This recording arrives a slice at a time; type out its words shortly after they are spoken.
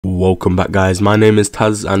Welcome back, guys. My name is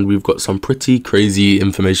Taz and we've got some pretty crazy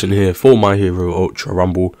information here for My Hero Ultra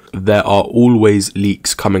Rumble. There are always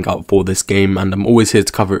leaks coming out for this game and I'm always here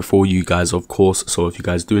to cover it for you guys, of course. So if you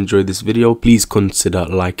guys do enjoy this video, please consider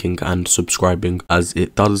liking and subscribing, as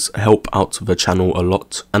it does help out the channel a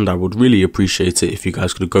lot, and I would really appreciate it if you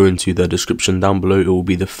guys could go into the description down below. It will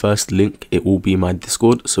be the first link. It will be my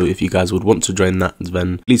Discord, so if you guys would want to join that,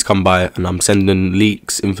 then please come by, and I'm sending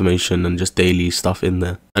leaks, information and just daily stuff in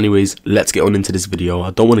there. Anyways, let's get on into this video.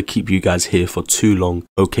 I don't want to keep you guys here for too long.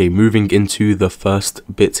 Okay, moving into the first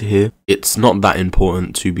bit here. It's not that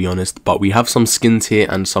important, to be honest, but we have some skins here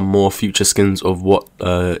and some more future skins of what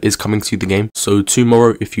is coming to the game. So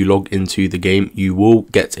tomorrow, if you log into the game, you will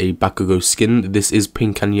get a Bakugo skin. This is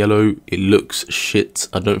pink and yellow. It looks shit.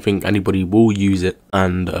 I don't think anybody will use it,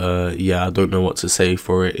 and yeah, I don't know what to say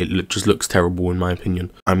for it. It just looks terrible in my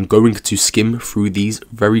opinion. I'm going to skim through these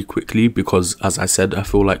very quickly because, as I said, I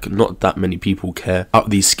feel like not that many people care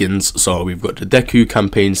about these skins. So we've got the Deku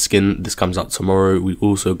campaign skin. This comes out tomorrow. We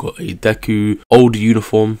also got a Deku old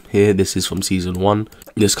uniform here. This is from season 1.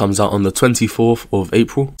 This comes out on the 24th of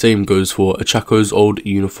April. Same goes for Achako's old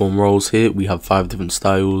uniform rolls here. We have 5 different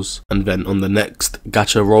styles. And then on the next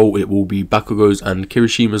gacha roll, it will be Bakugo's and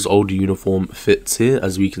Kirishima's old uniform fits here,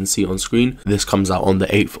 as we can see on screen. This comes out on the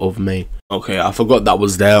 8th of May. Okay, I forgot that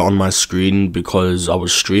was there on my screen because I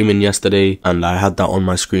was streaming yesterday and I had that on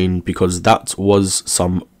my screen because that was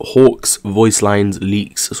some Hawks voice lines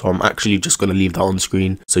leaks. So I'm actually just going to leave that on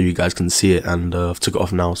screen so you guys can see it, and I've took it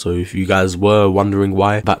off now. So if you guys were wondering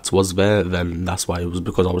why that was there, then that's why. It was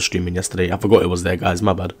because I was streaming yesterday. I forgot it was there, guys,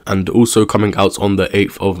 my bad. And also coming out on the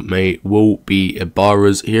 8th of May will be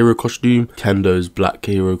Ibarra's hero costume, Kendo's black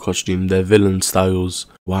hero costume, their villain styles.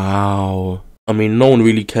 Wow. I mean, no one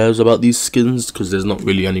really cares about these skins because there's not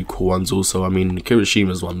really any cool ones. Also, I mean,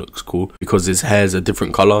 Kirishima's one looks cool because his hair is a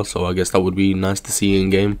different color, so I guess that would be nice to see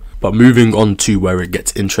in game. But moving on to where it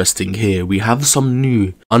gets interesting here, we have some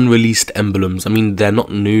new unreleased emblems. I mean, they're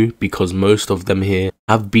not new because most of them here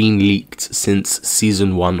have been leaked since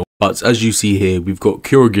season 1. But as you see here, we've got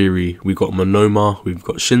Kurogiri, we've got Monoma, we've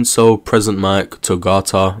got Shinso, Present Mike,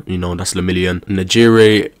 Togata, you know, that's Lemillion,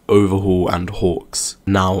 Najire, Overhaul and Hawks.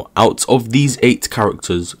 Now, out of these 8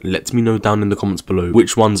 characters, let me know down in the comments below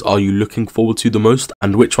which ones are you looking forward to the most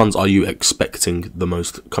and which ones are you expecting the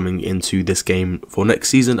most coming into this game for next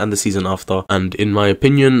season and the season after. And in my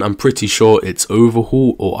opinion, I'm pretty sure it's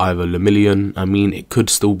Overhaul or either Lemillion. I mean, it could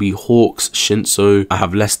still be Hawks, Shinso. I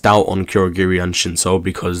have less doubt on Kurogiri and Shinso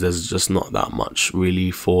because there's just not that much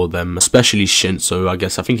really for them, especially Shinso.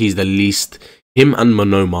 I think he's the least. Him and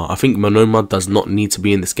Monoma. I think Monoma does not need to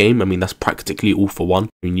be in this game. I mean, that's practically all for one.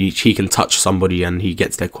 I mean, he can touch somebody and he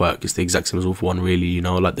gets their quirk. It's the exact same as all for one, really, you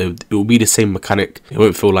know, like it will be the same mechanic. It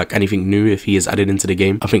won't feel like anything new if he is added into the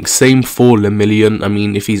game. I think same for Lemillion. I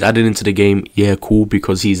mean, if he's added into the game, yeah, cool,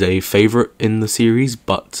 because he's a favorite in the series,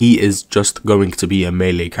 but he is just going to be a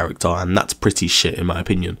melee character, and that's pretty shit in my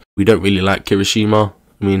opinion. We don't really like Kirishima.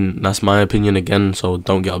 I mean, that's my opinion again, so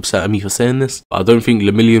don't get upset at me for saying this. But I don't think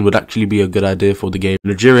Lemillion would actually be a good idea for the game.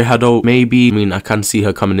 Najire Hado, maybe. I mean, I can see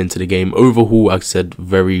her coming into the game. Overhaul, I said,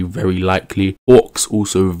 very, very likely. Hawks,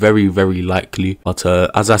 also very, very likely. But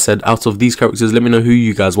as I said, out of these characters, let me know who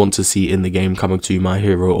you guys want to see in the game coming to My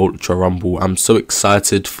Hero Ultra Rumble. I'm so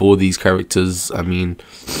excited for these characters. I mean,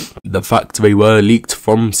 the fact they were leaked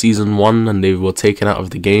from season 1 and they were taken out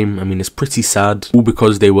of the game, I mean, it's pretty sad. All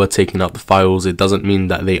because they were taking out the files. It doesn't mean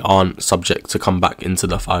that they aren't subject to come back into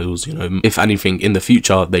the files. You know, if anything, in the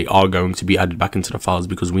future they are going to be added back into the files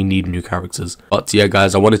because we need new characters. But yeah,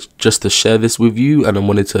 guys, I wanted just to share this with you and I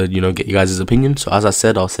wanted to, you know, get you guys' opinion. So as I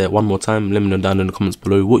said, I'll say it one more time. Let me know down in the comments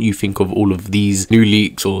below what you think of all of these new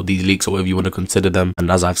leaks, or these leaks, or whatever you want to consider them.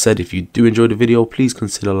 And as I've said, if you do enjoy the video, please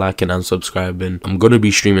consider liking and subscribing. I'm going to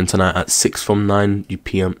be streaming tonight at 6 from 9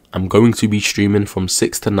 PM. I'm going to be streaming from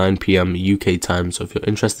 6 to 9 PM UK time. So if you're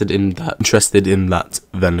interested in that,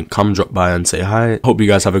 then come drop by and say hi. Hope you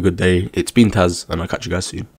guys have a good day. It's been Taz and I'll catch you guys soon.